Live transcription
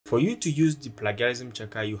For you to use the plagiarism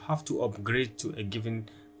checker, you have to upgrade to a given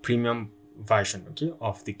premium version, okay,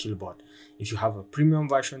 of the Quillbot. If you have a premium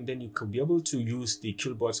version, then you could be able to use the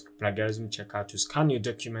Quillbot's plagiarism checker to scan your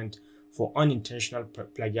document for unintentional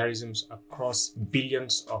plagiarisms across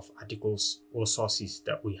billions of articles or sources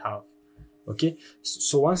that we have. Okay,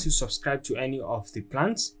 so once you subscribe to any of the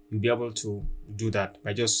plans, you'll be able to do that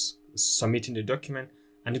by just submitting the document,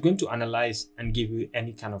 and it's going to analyze and give you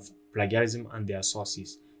any kind of plagiarism and their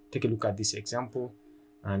sources. Take a look at this example,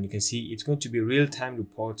 and you can see it's going to be real-time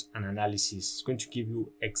report and analysis. It's going to give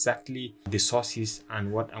you exactly the sources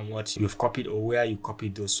and what you've copied or where you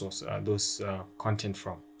copied those content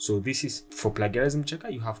from. So this is for plagiarism checker.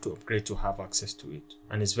 You have to upgrade to have access to it,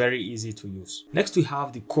 and it's very easy to use. Next, we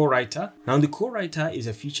have the co-writer. Now, the co-writer is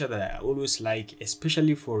a feature that I always like,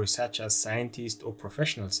 especially for researchers, scientists, or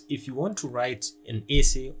professionals. If you want to write an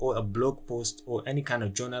essay or a blog post or any kind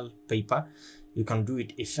of journal paper, you can do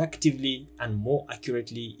it effectively and more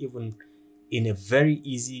accurately, even in a very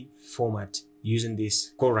easy format using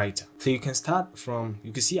this co-writer. So you can start from,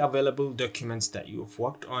 you can see available documents that you've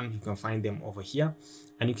worked on. You can find them over here,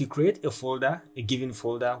 and you can create a folder, a given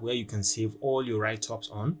folder where you can save all your write-ups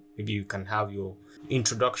on. Maybe you can have your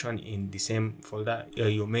introduction in the same folder,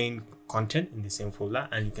 your main content in the same folder,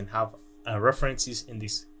 and you can have references in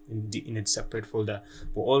a separate folder.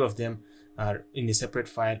 But all of them are in a separate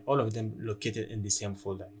file, all of them located in the same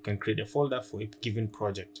folder. You can create a folder for a given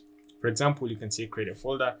project. For example, you can say create a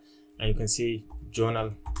folder, and you can say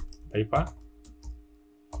journal paper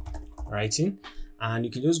writing, and you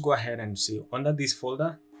can just go ahead and say under this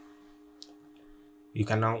folder, you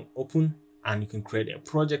can now open and you can create a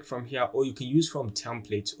project from here, or you can use from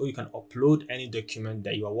templates, or you can upload any document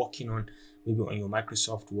that you are working on. Maybe on your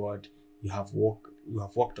Microsoft Word, you have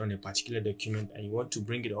worked on a particular document and you want to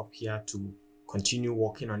bring it up here to continue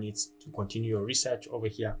working on it, to continue your research over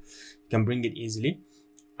here. You can bring it easily,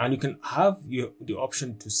 and you can have the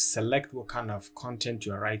option to select what kind of content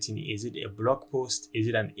you are writing. Is it a blog post, is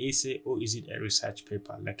it an essay, or is it a research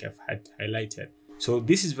paper like I've had highlighted? So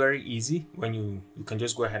this is very easy when you can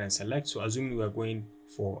just go ahead and select. So assuming we are going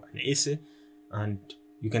for an essay, and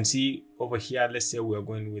you can see over here, let's say we are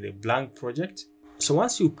going with a blank project. So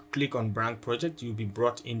once you click on blank project, you'll be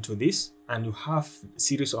brought into this, and you have a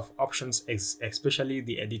series of options, especially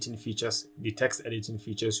the editing features, the text editing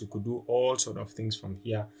features. You could do all sort of things from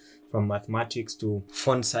here, from mathematics to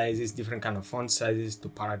font sizes, different kind of font sizes, to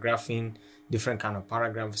paragraphing, different kind of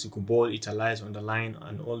paragraphs. You could bold, italize, underline,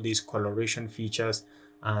 and all these coloration features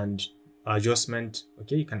and adjustment.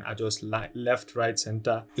 Okay, you can adjust left, right,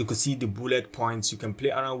 center. You could see the bullet points. You can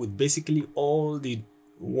play around with basically all the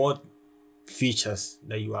word features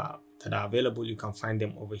that are available. You can find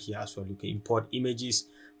them over here as well. You can import images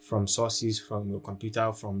from sources, from your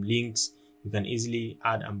computer, from links. You can easily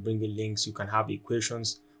add and bring in links. You can have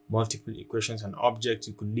equations, multiple equations and objects.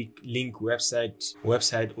 You could link website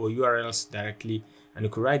or URLs directly, and you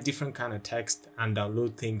could write different kind of text and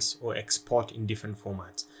download things or export in different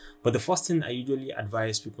formats. But the first thing I usually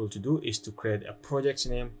advise people to do is to create a project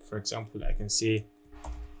name. For example, I can say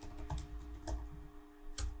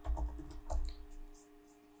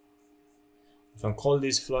I can call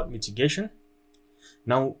this flood mitigation.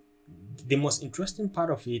 Now, the most interesting part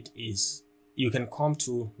of it is you can come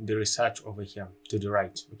to the research over here to the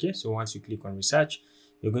right. Okay, so once you click on research,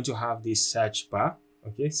 you're going to have this search bar.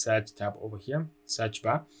 Okay, search tab over here, search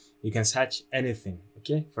bar. You can search anything.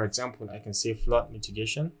 Okay, for example, I can say flood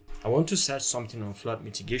mitigation. I want to search something on flood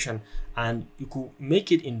mitigation, and you could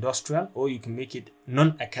make it industrial, or you can make it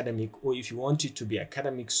non-academic, or if you want it to be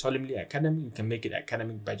academic, solemnly academic, you can make it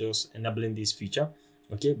academic by just enabling this feature.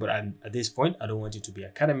 Okay, but at this point, I don't want it to be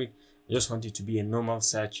academic. I just want it to be a normal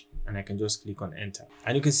search, and I can just click on enter.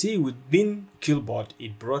 And you can see within Quillbot,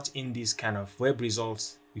 it brought in these kind of web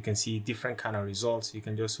results. You can see different kind of results. You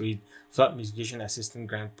can just read flood mitigation assistance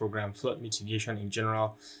grant program, flood mitigation in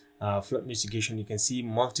general, flood mitigation. You can see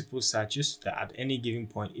multiple searches that at any given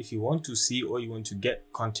point, if you want to see or you want to get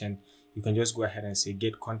content, you can just go ahead and say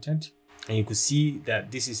get content, and you could see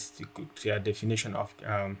that this is the definition of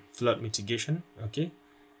flood mitigation. Okay,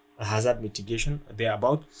 hazard mitigation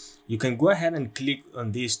thereabout. You can go ahead and click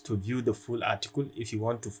on this to view the full article if you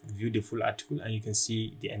want to view the full article, and you can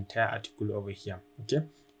see the entire article over here. Okay,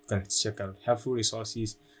 you can check out helpful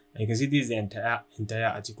resources, and you can see this is the entire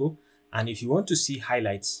article. And if you want to see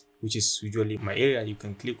highlights, which is usually my area, you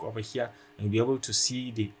can click over here and be able to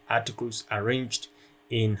see the articles arranged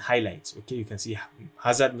in highlights. Okay, you can see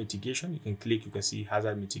hazard mitigation. You can click, you can see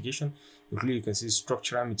hazard mitigation. You click, you can see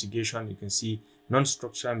structural mitigation. You can see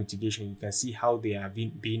non-structural mitigation. You can see how they are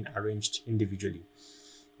being arranged individually.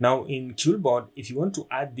 Now in Quillbot, if you want to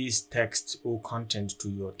add this text or content to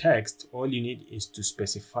your text, all you need is to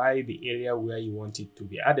specify the area where you want it to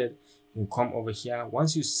be added. You can come over here.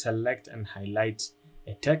 Once you select and highlight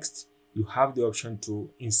a text, you have the option to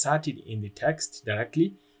insert it in the text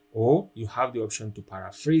directly, or you have the option to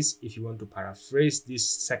paraphrase if you want to paraphrase this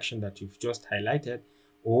section that you've just highlighted,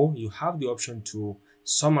 or you have the option to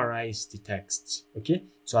summarize the text. Okay,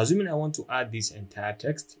 so assuming I want to add this entire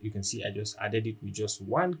text, you can see I just added it with just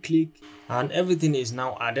one click and everything is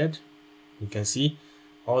now added. You can see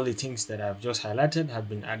all the things that I've just highlighted have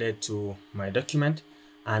been added to my document.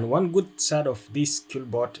 And one good side of this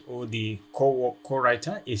Quillbot or the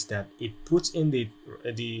co-writer is that it puts in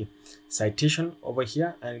the citation over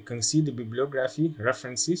here, and you can see the bibliography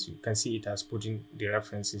references. You can see it has put in the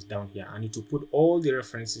references down here, and it will put all the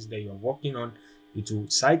references that you're working on. It will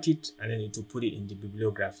cite it and then it will put it in the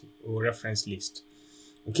bibliography or reference list.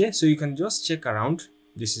 Okay, so you can just check around.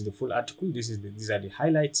 This is the full article. These are the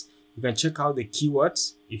highlights. You can check out the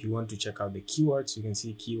keywords. If you want to check out the keywords, you can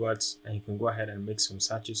see keywords and you can go ahead and make some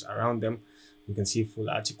searches around them. You can see full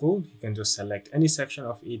article. You can just select any section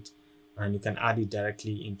of it and you can add it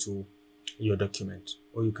directly into your document,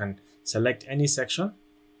 or you can select any section.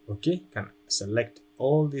 Okay, you can select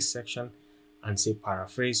all this section and say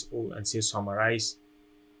paraphrase, or and say summarize,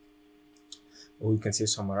 or you can say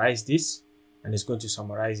summarize this, and it's going to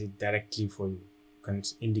summarize it directly for you. You can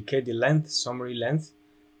indicate the length, summary length,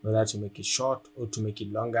 whether to make it short or to make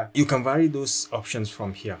it longer. You can vary those options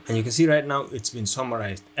from here, and you can see right now it's been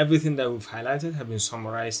summarized. Everything that we've highlighted have been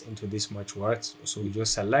summarized into this much words. So you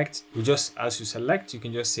just select, as you select, you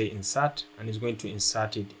can just say insert, and it's going to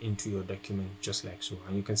insert it into your document just like so.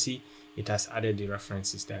 And you can see it has added the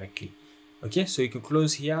references directly. Okay, so you can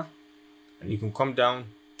close here and you can come down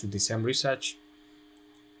to the same research.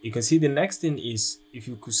 You can see the next thing is, if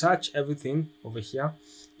you could search everything over here,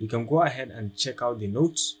 you can go ahead and check out the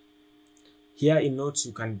notes. Here in notes,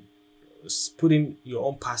 you can put in your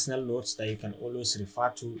own personal notes that you can always refer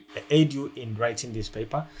to, aid you in writing this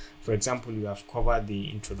paper. For example, you have covered the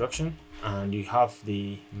introduction and you have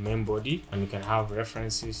the main body, and you can have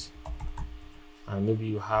references, and maybe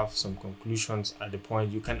you have some conclusions at the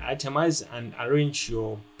point. You can itemize and arrange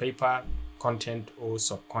your paper content or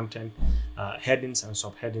sub-content, headings and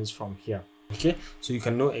subheadings from here. Okay, so you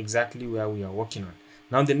can know exactly where we are working on.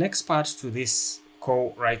 Now the next part to this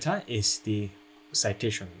co-writer is the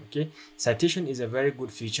citation. Okay, citation is a very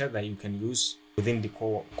good feature that you can use within the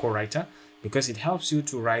co-writer because it helps you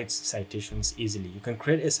to write citations easily. You can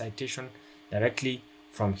create a citation directly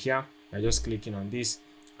from here by just clicking on this,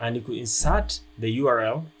 and you could insert the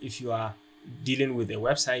URL if you are dealing with a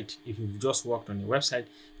website. If you've just worked on a website,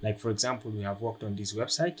 like for example, we have worked on this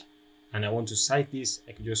website and I want to cite this,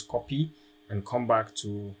 I can just copy and come back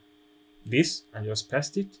to this and just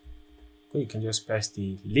paste it. So you can just paste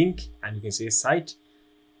the link and you can say cite,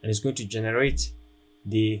 and it's going to generate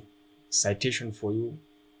the citation for you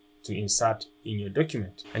to insert in your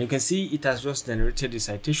document. And you can see it has just generated the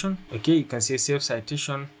citation. Okay, you can say save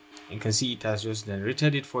citation. You can see it has just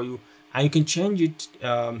generated it for you, and you can change it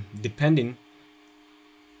depending.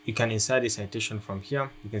 You can insert the citation from here.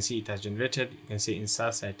 You can see it has generated. You can say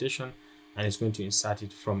insert citation, and it's going to insert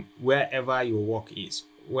it from wherever your work is.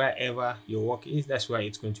 Wherever your work is, that's where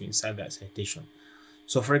it's going to insert that citation.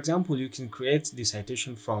 So for example, you can create the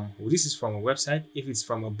citation from, this is from a website. If it's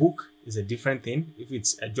from a book, it's a different thing. If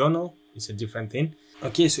it's a journal, it's a different thing.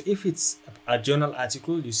 Okay, so if it's a journal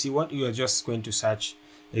article, you see what you are just going to search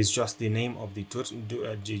is just the name of the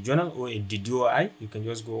journal or the DOI. You can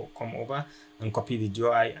just come over and copy the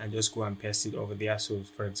DOI and just go and paste it over there. So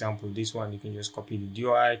for example, this one, you can just copy the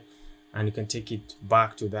DOI and you can take it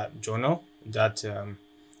back to that journal, that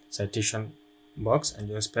citation box, and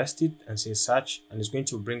just paste it and say search, and it's going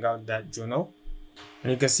to bring out that journal.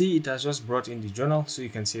 And you can see it has just brought in the journal. So you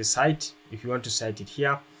can say cite. If you want to cite it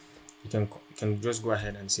here, you can just go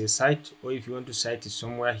ahead and say cite, or if you want to cite it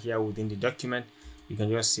somewhere here within the document, you can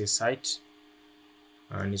just say cite,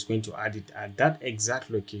 and it's going to add it at that exact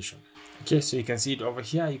location. Okay, so you can see it over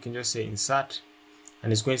here. You can just say insert,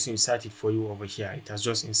 and it's going to insert it for you over here. It has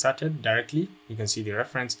just inserted directly. You can see the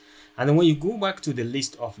reference, and then when you go back to the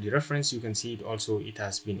list of the reference, you can see it also, it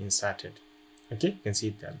has been inserted. Okay, you can see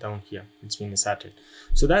it down here, it's been inserted.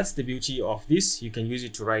 So that's the beauty of this. You can use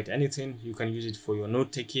it to write anything. You can use it for your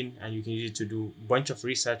note taking, and you can use it to do a bunch of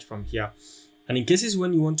research from here. And in cases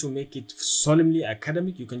when you want to make it solemnly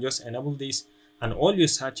academic, you can just enable this, and all your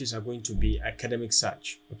searches are going to be academic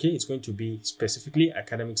search. Okay, it's going to be specifically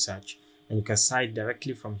academic search, and you can cite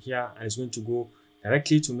directly from here, and it's going to go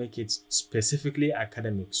directly to make it specifically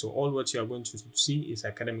academic. So all what you are going to see is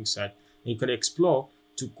academic search. And you can explore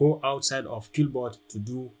to go outside of Quillbot to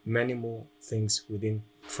do many more things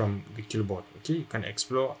from the Quillbot. Okay, you can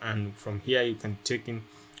explore, and from here you can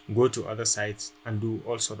go to other sites and do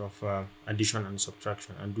all sort of addition and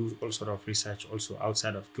subtraction, and do all sort of research also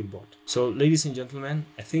outside of Quillbot. So ladies and gentlemen,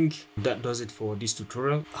 I think that does it for this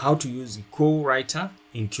tutorial, how to use the co-writer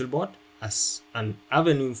in Quillbot as an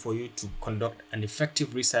avenue for you to conduct an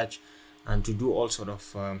effective research and to do all sort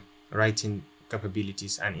of writing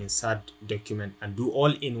capabilities and insert document and do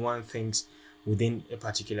all-in-one things within a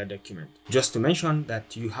particular document. Just to mention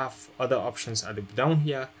that you have other options at the down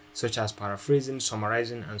here, such as paraphrasing,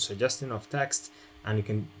 summarizing, and suggesting of text, and you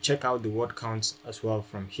can check out the word counts as well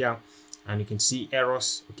from here, and you can see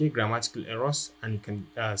errors, okay, grammatical errors, and you can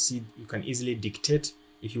you can easily dictate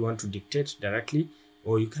if you want to dictate directly,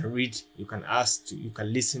 or you can read, you can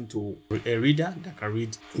listen to a reader that can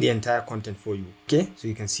read the entire content for you. Okay, so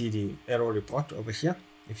you can see the error report over here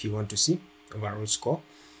if you want to see overall score.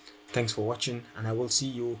 Thanks for watching, and I will see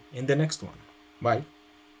you in the next one. Bye.